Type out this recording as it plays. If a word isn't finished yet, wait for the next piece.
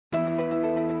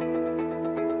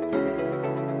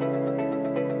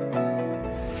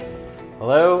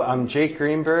Hello, I'm Jake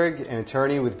Greenberg, an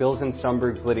attorney with Bilzin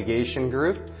Sumberg's Litigation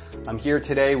Group. I'm here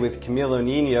today with Camilo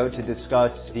Niño to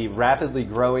discuss the rapidly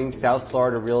growing South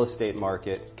Florida real estate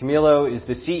market. Camilo is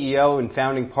the CEO and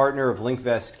founding partner of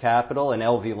Linkvest Capital and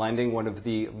LV Lending, one of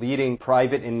the leading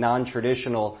private and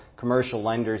non-traditional commercial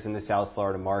lenders in the South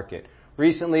Florida market.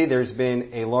 Recently, there's been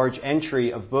a large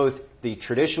entry of both the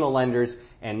traditional lenders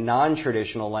and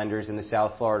non-traditional lenders in the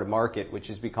South Florida market, which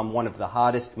has become one of the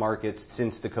hottest markets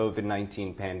since the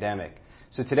COVID-19 pandemic.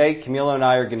 So today, Camilo and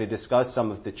I are going to discuss some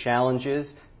of the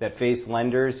challenges that face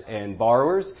lenders and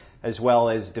borrowers, as well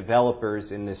as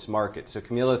developers in this market. So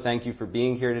Camilo, thank you for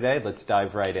being here today. Let's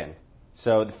dive right in.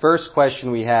 So the first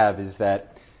question we have is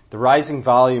that the rising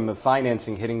volume of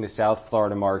financing hitting the South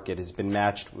Florida market has been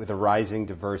matched with a rising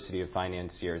diversity of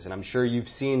financiers. And I'm sure you've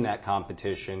seen that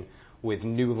competition with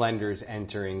new lenders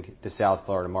entering the South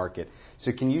Florida market.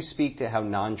 So can you speak to how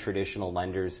non-traditional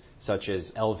lenders such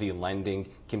as LV Lending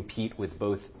compete with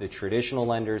both the traditional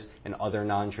lenders and other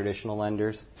non-traditional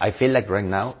lenders? I feel like right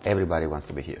now everybody wants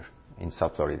to be here in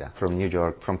South Florida. From New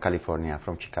York, from California,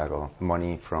 from Chicago,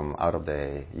 money from out of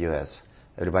the US.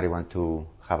 Everybody wants to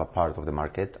have a part of the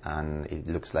market, and it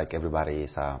looks like everybody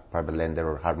is a private lender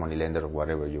or hard money lender or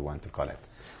whatever you want to call it.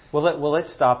 Well,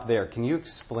 let's stop there. Can you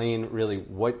explain really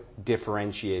what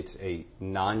differentiates a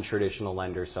non-traditional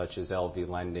lender such as LV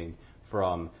Lending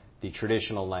from the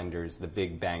traditional lenders, the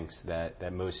big banks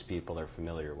that most people are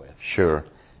familiar with? Sure.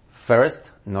 First,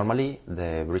 normally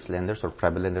the bridge lenders or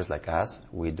private lenders like us,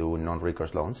 we do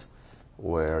non-recourse loans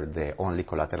where the only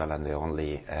collateral and the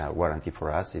only warranty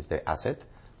for us is the asset.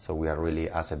 So we are really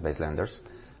asset-based lenders.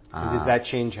 And does that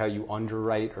change how you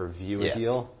underwrite or view a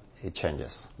deal? It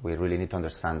changes. We really need to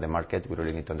understand the market. We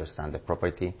really need to understand the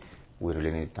property. We really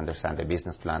need to understand the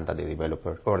business plan that the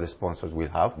developer or the sponsors will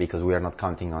have, because we are not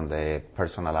counting on the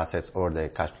personal assets or the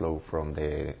cash flow from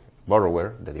the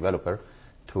borrower, the developer,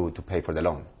 to pay for the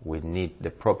loan. We need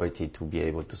the property to be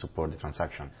able to support the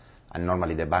transaction. And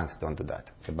normally the banks don't do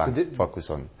that. The banks focus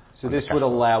on. So this would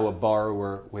allow a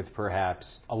borrower with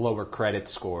perhaps a lower credit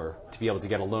score to be able to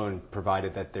get a loan,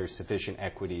 provided that there's sufficient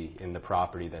equity in the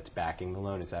property that's backing the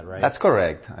loan. Is that right? That's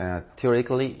correct.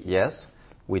 Theoretically, yes.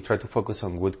 We try to focus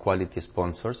on good quality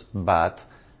sponsors, but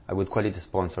a good quality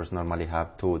sponsors normally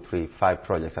have 2, 3, 5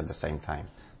 projects at the same time.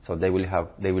 So they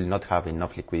will not have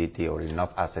enough liquidity or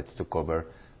enough assets to cover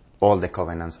all the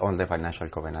covenants, all the financial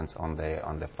covenants on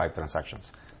the 5 transactions.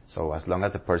 So as long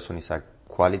as the person is a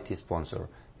quality sponsor,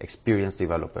 experienced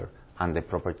developer, and the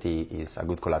property is a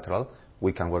good collateral,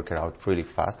 we can work it out really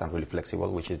fast and really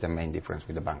flexible, which is the main difference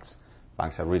with the banks.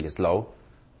 Banks are really slow,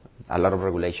 a lot of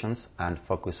regulations, and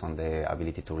focus on the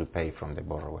ability to repay from the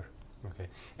borrower. Okay.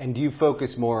 And do you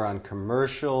focus more on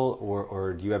commercial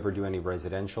or do you ever do any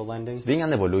residential lending? It's been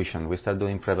an evolution. We started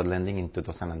doing private lending in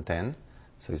 2010,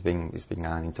 so it's been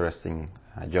an interesting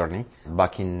journey.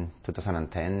 Back in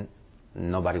 2010,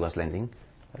 nobody was lending.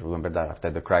 I remember that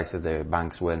after the crisis, the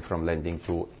banks went from lending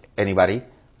to anybody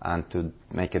and to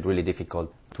make it really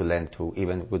difficult to lend to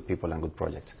even good people and good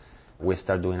projects. We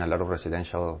started doing a lot of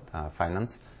residential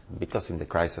finance because in the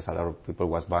crisis, a lot of people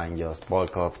was buying just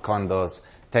bulk of condos,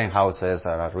 10 houses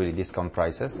at really discount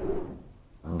prices.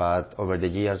 But over the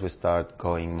years, we start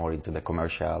going more into the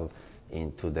commercial,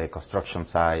 into the construction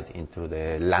side, into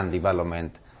the land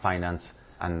development finance.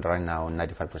 And right now,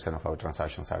 95% of our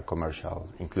transactions are commercial,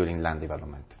 including land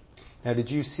development. Now, did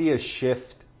you see a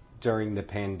shift during the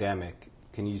pandemic?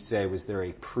 Can you say, was there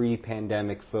a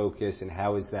pre-pandemic focus, and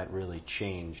how has that really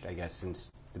changed, I guess, since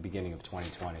the beginning of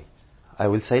 2020? I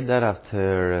will say that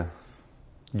after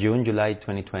June, July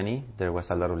 2020, there was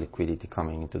a lot of liquidity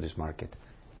coming into this market.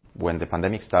 When the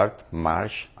pandemic started,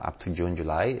 March up to June,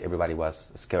 July, everybody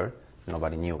was scared.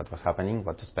 Nobody knew what was happening,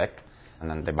 what to expect. And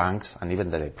then the banks and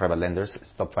even the private lenders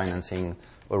stopped financing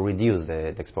or reduced the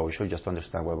exposure just to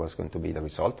understand what was going to be the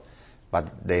result. But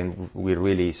then we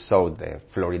really saw the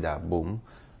Florida boom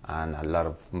and a lot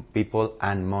of people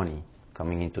and money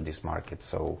coming into this market.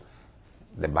 So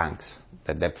the banks,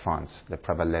 the debt funds, the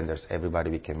private lenders, everybody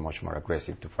became much more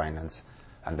aggressive to finance.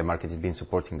 And the market has been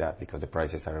supporting that because the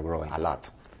prices are growing a lot.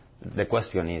 The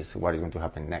question is, what is going to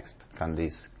happen next? Can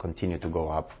this continue to go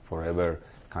up forever?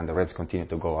 Can the rents continue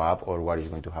to go up, or what is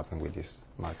going to happen with this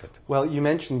market? Well, you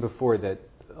mentioned before that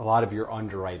a lot of your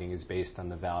underwriting is based on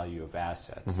the value of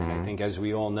assets. Mm-hmm. And I think, as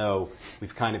we all know,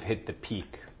 we've kind of hit the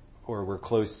peak, or we're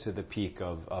close to the peak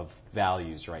of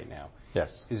values right now.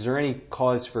 Yes. Is there any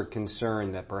cause for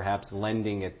concern that perhaps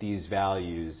lending at these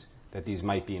values, that these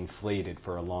might be inflated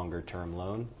for a longer-term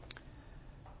loan?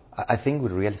 I think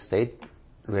with real estate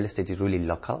is really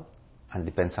local. and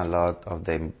depends a lot of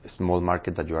the small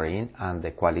market that you are in and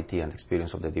the quality and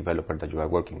experience of the developer that you are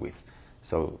working with.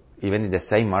 So even in the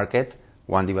same market,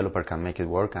 one developer can make it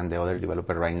work and the other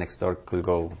developer right next door could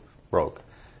go broke.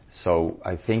 So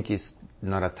I think it's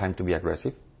not a time to be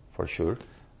aggressive, for sure.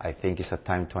 I think it's a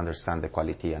time to understand the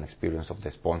quality and experience of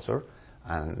the sponsor,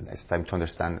 and it's time to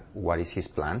understand what is his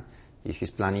plan. Is he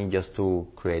planning just to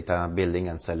create a building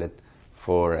and sell it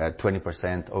for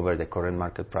 20% over the current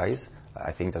market price?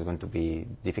 I think that's going to be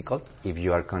difficult. If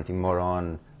you are counting more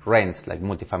on rents, like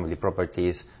multifamily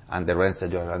properties, and the rents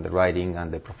that you are underwriting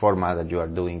and the pro forma that you are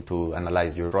doing to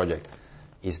analyze your project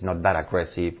is not that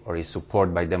aggressive, or is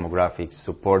supported by demographics,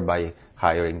 supported by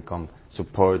higher income,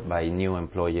 supported by new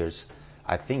employers,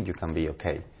 I think you can be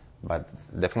okay. But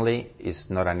definitely,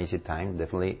 it's not an easy time.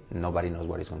 Definitely, nobody knows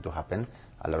what is going to happen.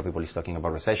 A lot of people is talking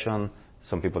about recession.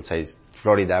 Some people say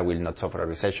Florida will not suffer a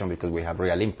recession because we have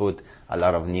real input, a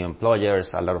lot of new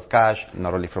employers, a lot of cash,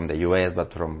 not only from the US,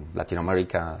 but from Latin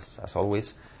America, as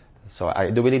always. So I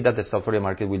do believe that the South Florida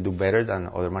market will do better than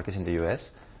other markets in the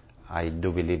US. I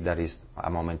do believe that is a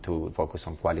moment to focus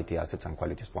on quality assets and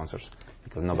quality sponsors,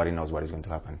 because nobody knows what is going to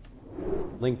happen.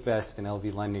 Linkvest and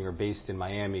LV Lending are based in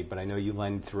Miami, but I know you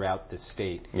lend throughout the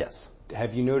state. Yes.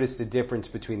 Have you noticed a difference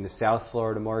between the South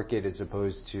Florida market as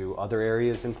opposed to other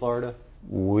areas in Florida?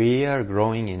 We are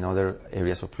growing in other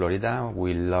areas of Florida.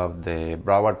 We love the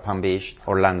Broward, Palm Beach,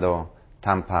 Orlando,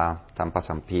 Tampa,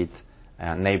 St. Pete,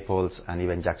 Naples, and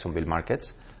even Jacksonville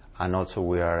markets. And also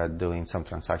we are doing some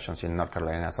transactions in North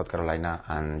Carolina, South Carolina,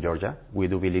 and Georgia. We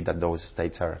do believe that those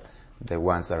states are the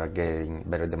ones that are getting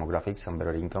better demographics and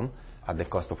better income at the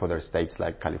cost of other states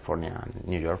like California and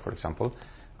New York, for example.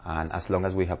 And as long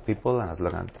as we have people and as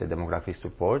long as the demographics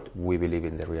support, we believe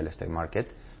in the real estate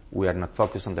market. We are not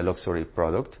focused on the luxury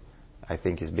product. I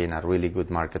think it's been a really good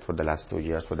market for the last 2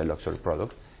 years for the luxury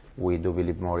product. We do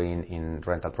believe more in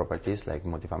rental properties like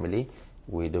multifamily.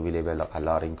 We do believe a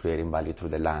lot in creating value through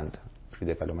the land,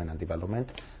 pre-development and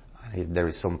development. And there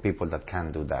is some people that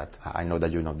can do that. I know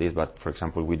that you know this, but for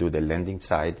example, we do the lending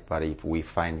side, but if we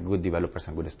find good developers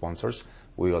and good sponsors,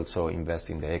 we also invest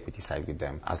in the equity side with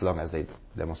them, as long as they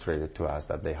demonstrated to us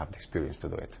that they have the experience to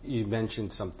do it. You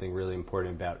mentioned something really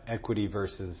important about equity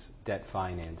versus debt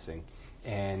financing.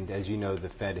 And as you know, the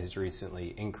Fed has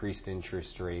recently increased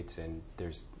interest rates, and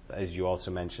there's, as you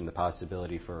also mentioned, the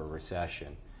possibility for a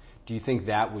recession. Do you think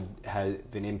that would have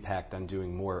an impact on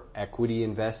doing more equity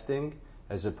investing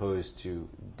as opposed to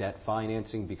debt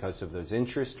financing because of those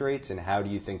interest rates? And how do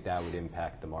you think that would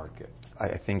impact the market?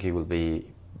 I think it will be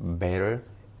better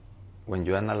when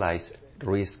you analyze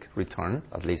risk return.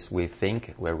 At least we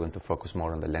think we're going to focus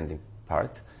more on the lending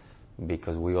part,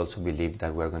 because we also believe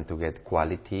that we're going to get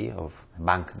quality of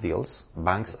bank deals.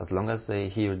 Banks, as long as they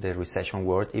hear the recession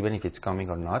word, even if it's coming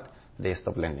or not, they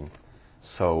stop lending.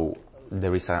 So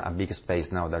there is a big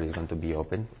space now that is going to be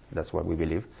open. That's what we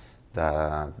believe.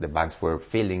 The banks were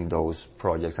filling those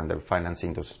projects and they're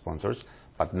financing those sponsors.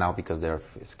 But now, because they're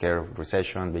scared of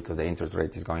recession, because the interest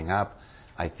rate is going up,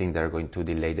 I think they're going to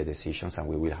delay the decisions and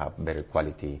we will have better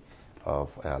quality of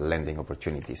lending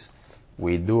opportunities.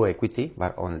 We do equity,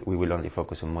 but we will only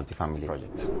focus on multifamily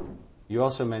projects. You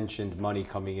also mentioned money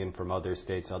coming in from other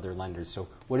states, other lenders. So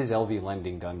what has LV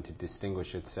Lending done to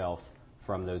distinguish itself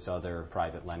from those other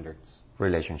private lenders?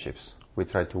 Relationships. We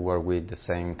try to work with the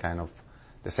same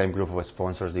group of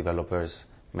sponsors, developers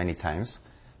many times.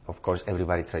 Of course,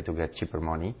 everybody tries to get cheaper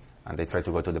money and they try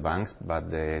to go to the banks, but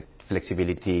the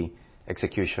flexibility,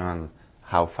 execution,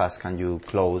 how fast can you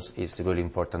close is really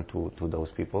important to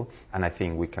those people. And I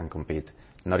think we can compete,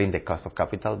 not in the cost of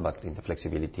capital, but in the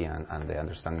flexibility and the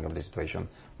understanding of the situation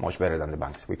much better than the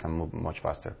banks. We can move much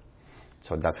faster.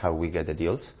 So that's how we get the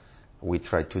deals. We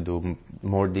try to do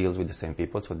more deals with the same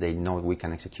people so they know we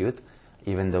can execute.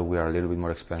 Even though we are a little bit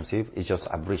more expensive, it's just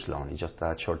a bridge loan. It's just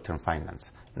a short-term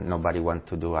finance. Nobody wants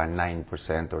to do a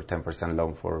 9% or 10%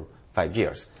 loan for 5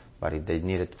 years. But if they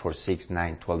need it for 6,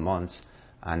 9, 12 months,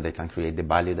 and they can create the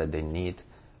value that they need,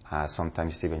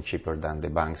 sometimes it's even cheaper than the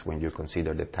banks when you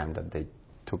consider the time that they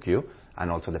took you and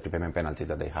also the prepayment penalties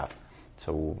that they have.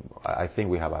 So I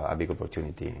think we have a big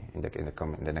opportunity in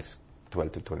the next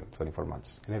 12 to 24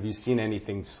 months. And have you seen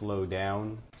anything slow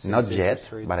down? Not yet,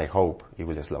 but I hope it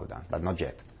will slow down, but not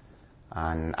yet.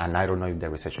 And I don't know if the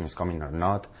recession is coming or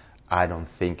not. I don't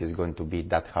think it's going to be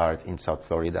that hard in South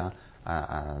Florida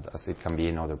as it can be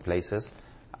in other places.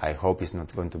 I hope it's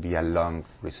not going to be a long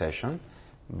recession,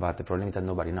 but the problem is that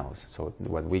nobody knows. So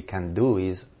what we can do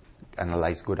is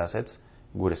analyze good assets,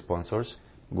 good sponsors,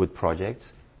 good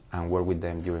projects, and work with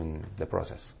them during the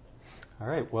process. All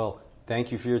right. Well, thank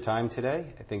you for your time today.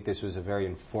 I think this was a very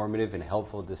informative and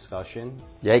helpful discussion.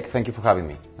 Jake, thank you for having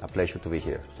me. A pleasure to be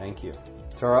here. Thank you.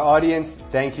 To our audience,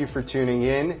 thank you for tuning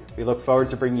in. We look forward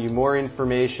to bringing you more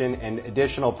information and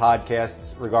additional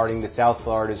podcasts regarding the South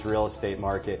Florida's real estate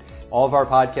market. All of our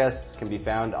podcasts can be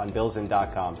found on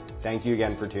Bilzin.com. Thank you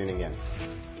again for tuning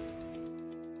in.